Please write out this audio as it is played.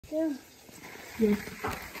Yeah. Yeah.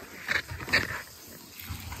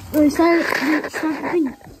 Oh, start the thing.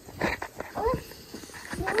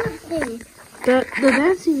 What thing? The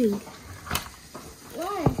dancing thing.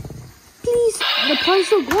 Why? Please, the part's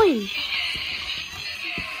still going.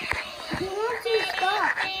 He wants to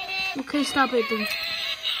stop. Okay, stop it then.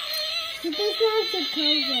 He just wants to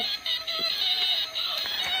close it.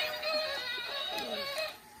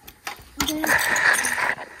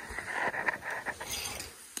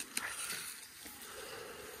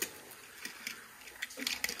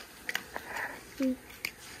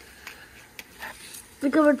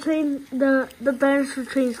 Look at our train, the dinosaur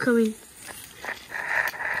train's coming.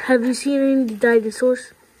 Have you seen any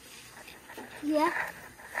dinosaurs? Yeah.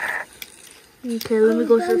 Okay, let me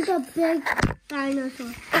go There's search. a big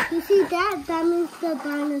dinosaur. You see that? That means the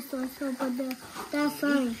dinosaurs over there. That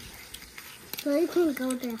sign. So you can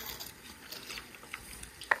go there.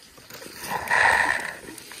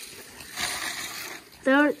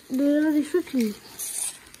 They're already switching.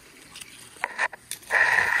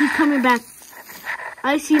 He's coming back.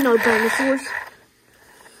 I see no dinosaurs.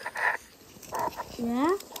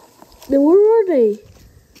 Yeah? Then where are they?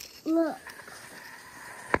 Look.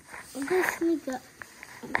 Let's sneak up.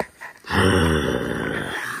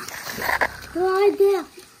 Right there.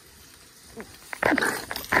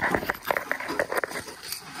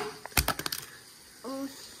 Oh,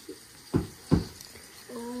 shit.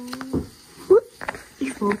 Oh. What?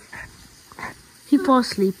 He fell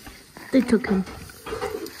asleep. They took him.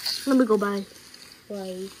 Let me go by.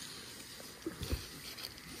 Wait.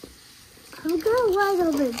 I'm going right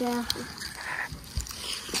over there.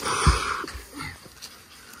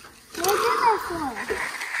 What did that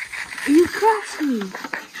for? You crashed me.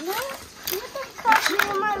 No, you just crashed me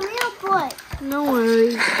on my real foot. No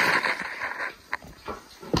worries.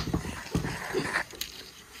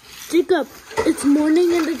 Jacob, it's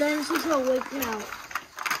morning and the dinosaurs are awake now.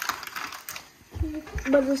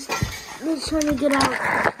 But they're trying to get out.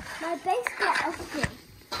 My base got upgrade.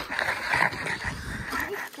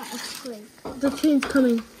 The train's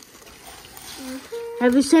coming. Okay.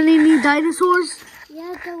 Have you seen any dinosaurs?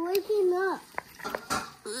 Yeah, they're waking up.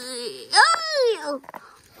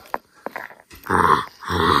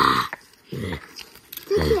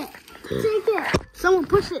 Take it. Take it. Someone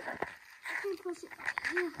push it. Okay, push it.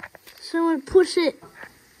 Yeah. Someone push it.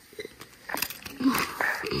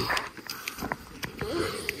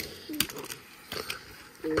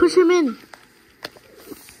 Push him in.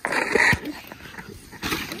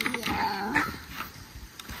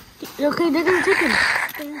 Okay, they're gonna take him.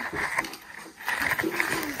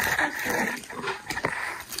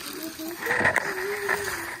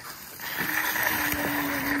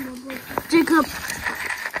 Jacob,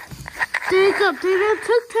 they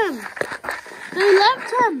took him. They left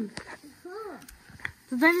him.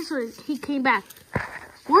 The dinosaur, he came back.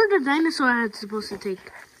 Where the dinosaur had supposed to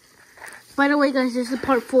take? By the way, guys, this is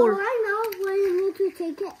part 4. Oh, I know where you need to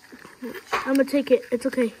take it. I'm gonna take it. It's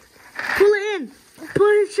okay. Pull it in.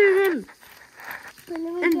 Push it in.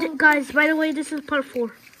 And guys, by the way, this is part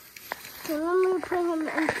 4. So let me put him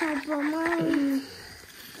inside the mine.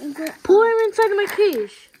 Pull him inside my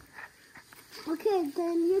cage. Okay,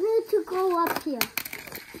 then you need to go up here.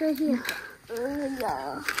 So here.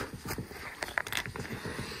 Yeah.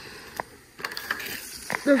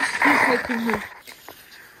 He's taking him.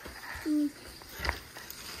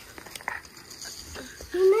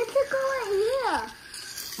 You need to go in here.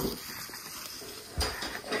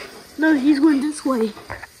 No, he's going this way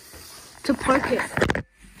to park it.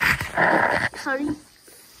 Sorry.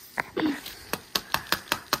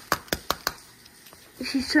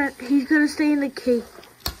 He's gonna stay in the cave.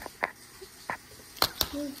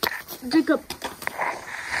 Jacob,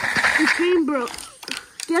 the train broke.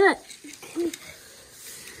 Get it.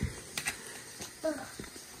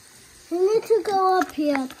 You need to go up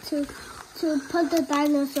here to put the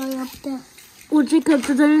dinosaur up there. Well, Jacob,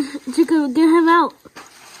 Jacob, get him out.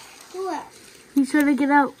 What? He's trying to get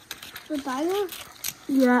out. The dino?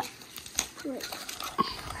 Yeah. Wait.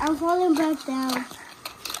 I'm falling back down.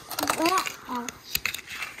 Ow.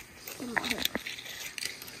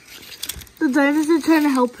 The dinosaurs are trying to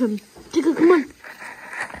help him. Jacob, come on.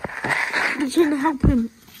 They're trying to help him.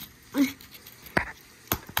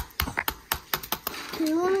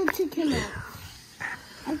 You want me to come out?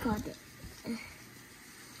 I got it.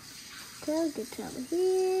 Okay, I'll get over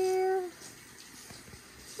here.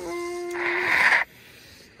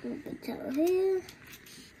 I'll get over here.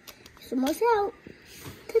 Some more out.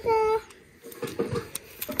 Ta-da!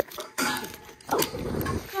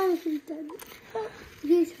 Oh, he's done. Oh,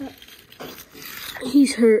 he's hurt.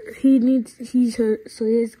 He's hurt. He's hurt. So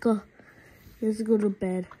let's go. Let's go to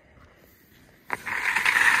bed.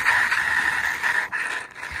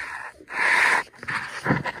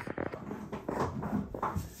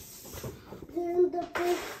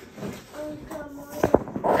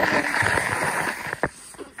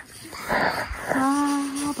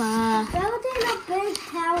 Building a big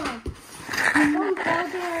tower. I'm building a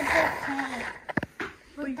big tower.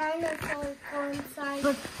 With dinosaurs go inside.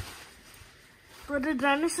 But the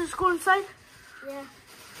dinosaurs go inside? Yeah.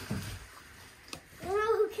 You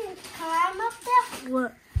know who can climb up there?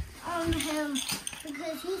 What? Him.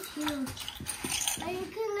 Because he's huge. And you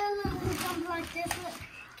can literally jump like this.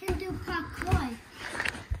 Can do parkour.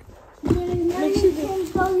 Now you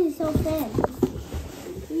can go, he's so thin.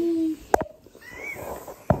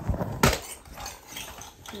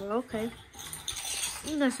 Well, okay.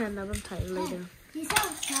 I'm gonna send them tight later. He's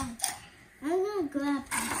outside. I'm gonna grab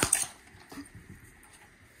him.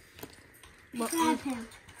 Grab him.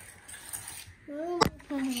 I'm gonna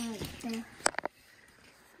put him right there.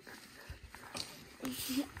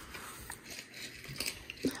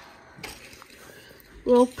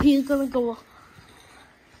 Well, Pete's gonna go.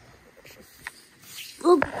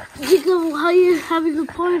 Well, Jacob, how are you having a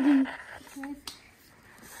party?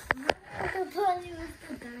 The party with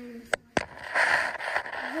the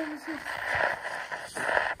dinosaurs.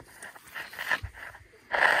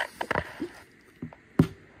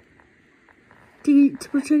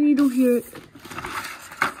 Pretend you don't hear it.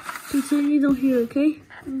 Pretend you don't hear it, okay?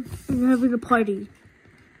 And you're having a party.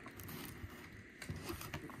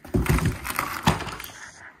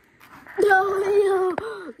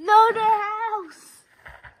 No, the house!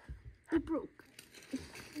 It broke.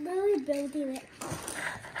 Now we're building it.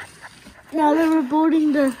 Now they're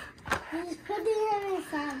rebuilding the... He's putting it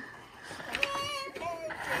inside.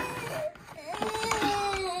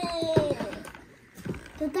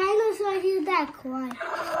 The dinosaur hear that cry.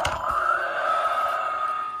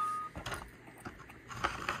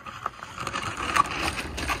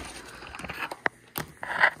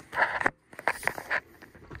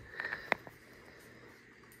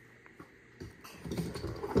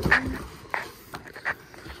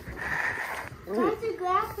 Try to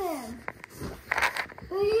grab him.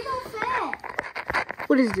 But he don't fit.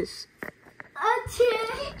 What is this? A chair.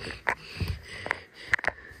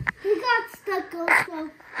 He got stuck also.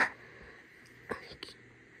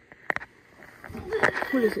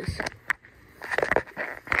 What is this?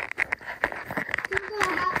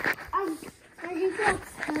 He got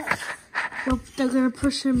stuck. Well, they're gonna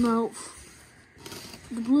push him out.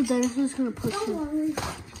 The blue dinosaur's gonna push him. Don't worry.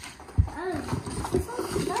 Oh, he's so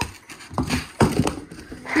stuck.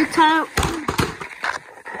 The tower.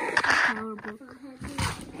 Tower broke.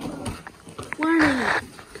 Where are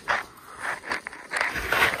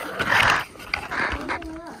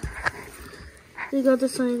they? They got the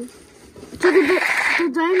sign. So the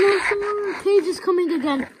dinosaur cage is coming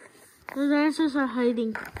again. The dinosaurs are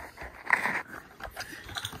hiding.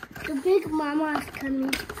 The big mama is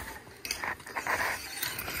coming.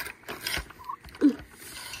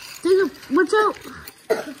 Jacob, watch out!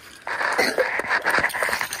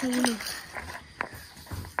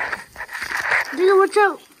 Jacob, watch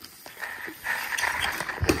out!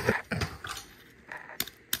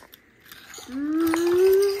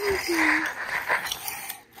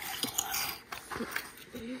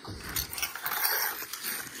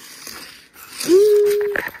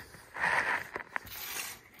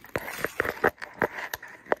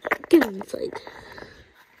 Get inside.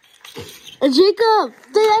 Jacob,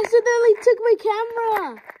 they accidentally took my camera.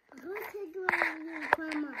 Who took your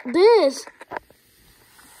camera? This.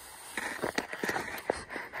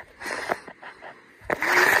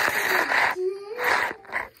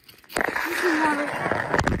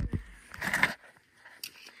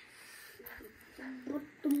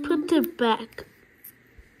 Put it back.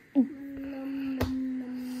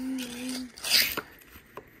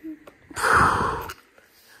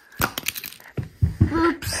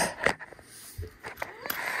 Oops.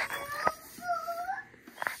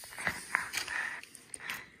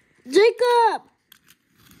 Jacob!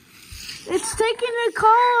 It's taking a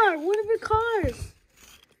car! One of the cars!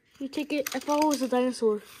 You take it. I thought it was a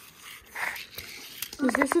dinosaur.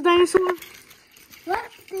 Is this a dinosaur?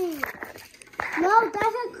 What thing? No,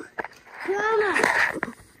 that's a camera.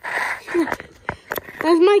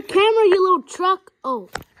 That's my camera, you little truck. Oh.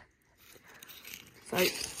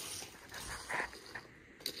 Sorry.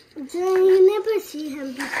 You never see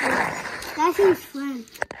him before. That's his friend.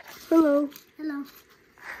 Hello. Hello.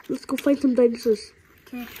 Let's go find some dinosaurs.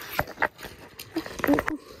 Okay.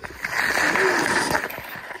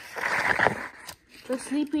 They're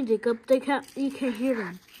sleeping, Jacob. You can't hear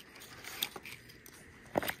them.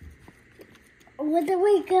 When I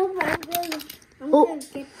wake up, I'm gonna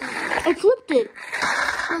get that. I flipped it.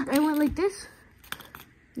 Look, I went like this.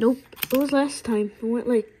 Nope, it was last time. I went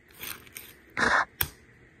like...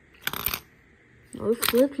 Oh, it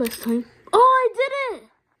flipped last time. Oh, I did it!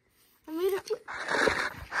 I made a flip.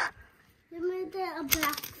 You made it a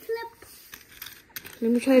black flip.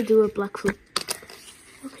 Let me try to do a black flip.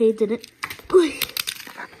 Okay, did it. Oh,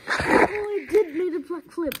 I did make a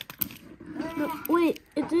black flip. No, wait,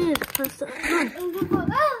 it did. First time.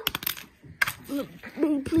 No,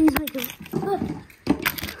 please make it.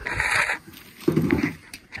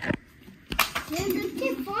 You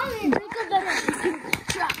keep falling. Give me the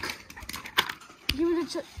truck. Give me the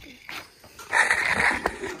truck.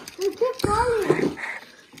 You keep falling.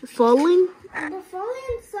 Falling? They're falling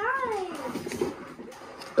inside.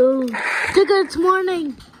 Oh, Jigga, it's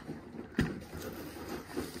morning.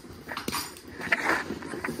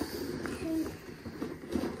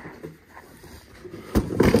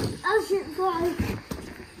 Oh shit, boy.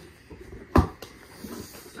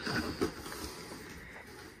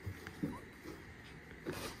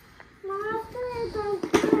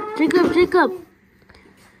 Jacob.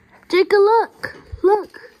 Jacob, look.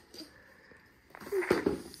 Look.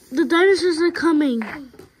 The dinosaurs are coming.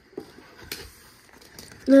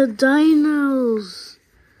 The dinos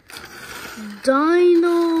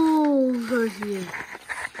are here.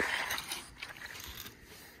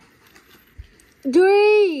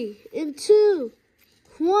 3, 2,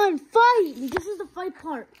 1, fight! This is the fight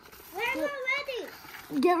part. We're not ready.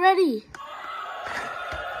 Get ready.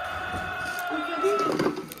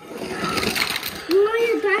 You want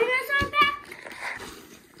your dinosaur back?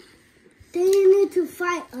 Then you need to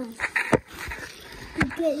fight us to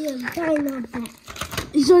get your dino back.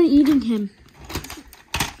 He's already eating him.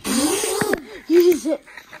 Use it.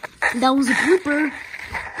 That was a blooper.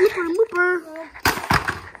 Blooper.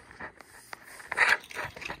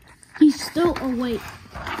 He's still awake.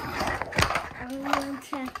 I'm gonna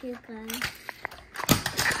check you guys.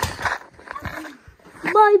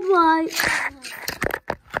 Bye.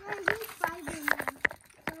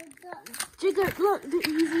 Jacob, look,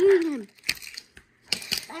 he's eating him.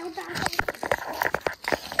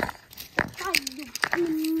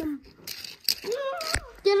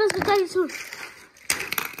 Get us the dinosaur.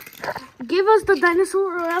 Give us the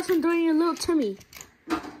dinosaur or else I'm throwing your little Timmy.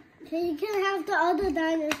 Okay, you can have the other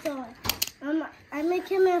dinosaur. I make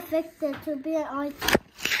him infected to be an art.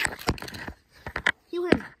 Heal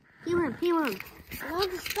him. No,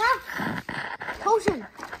 stop. Potion.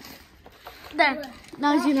 There.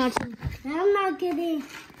 Now he's not. I'm not getting.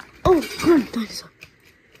 Oh, come on, dinosaur.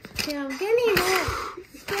 Yeah, I'm getting hurt.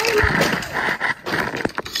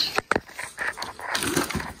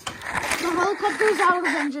 The helicopter is out of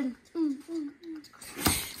engine.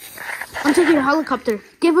 I'm taking a helicopter.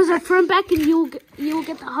 Give us our friend back and you will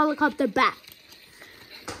get the helicopter back.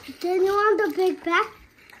 Then you want the big back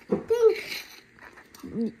thing?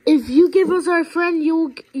 If you give us our friend,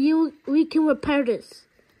 we can repair this.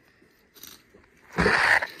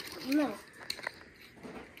 No.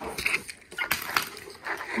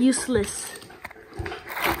 Useless.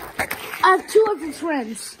 I have 2 of his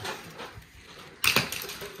friends.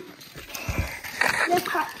 Let's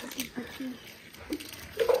pop.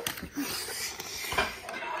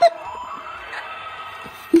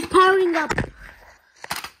 He's powering up.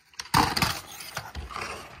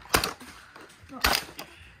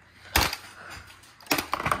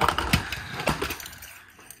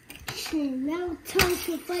 Okay, now it's time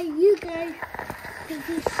to fight you guys.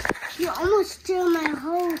 Because you almost steal my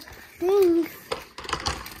whole thing.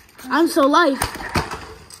 I'm so alive.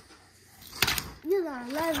 You're not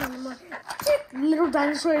alive anymore. Little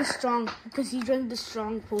dinosaur is strong because he drank the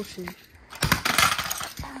strong potion.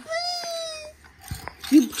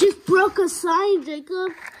 You just broke a sign,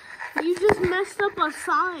 Jacob. You just messed up a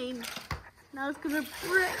sign. Now it's gonna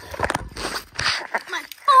break my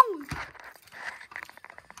phone.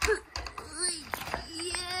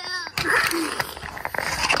 Yeah.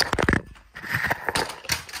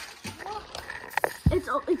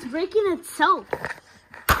 It's breaking itself. Yeah,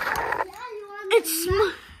 you want It's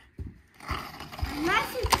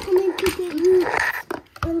Max is coming to get you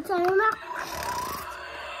inside him out.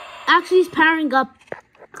 actually he's powering up.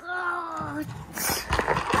 God.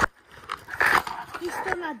 He's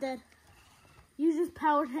still not dead. You just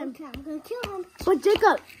powered him. Okay, I'm gonna kill him. But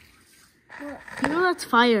Jacob, What? you know that's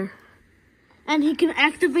fire. And he can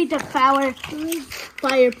activate the fire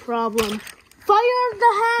problem. Fire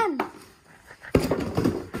the hand!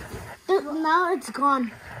 Now it's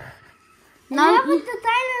gone. Now with the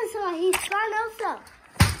dinosaur, he's gone also.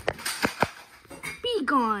 Be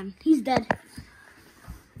gone. He's dead.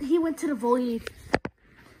 He went to the void.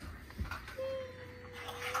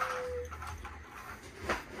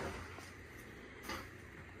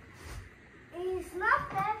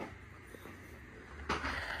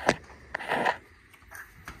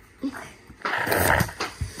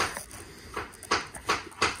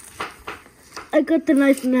 I got the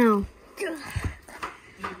knife now.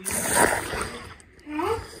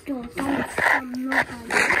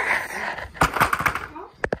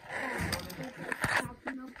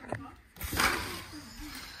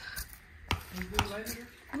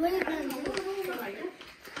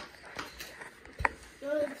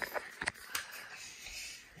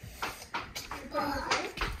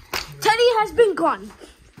 Teddy has been gone.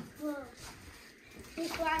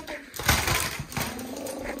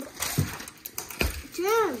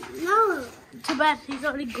 Jim, no. Too bad, he's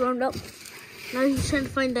already grown up. Now he's trying to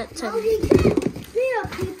find that Teddy. No, he can't be a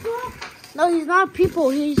people. No, he's not people.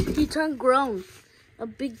 He turned grown. A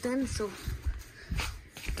big dinosaur.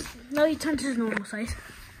 No, he turned to his normal size.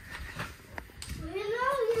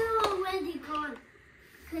 You're already gone.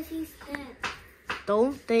 Because he's dead.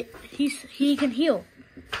 He can heal.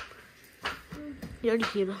 You already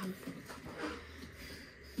healed him.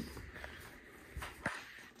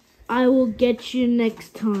 I will get you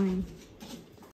next time.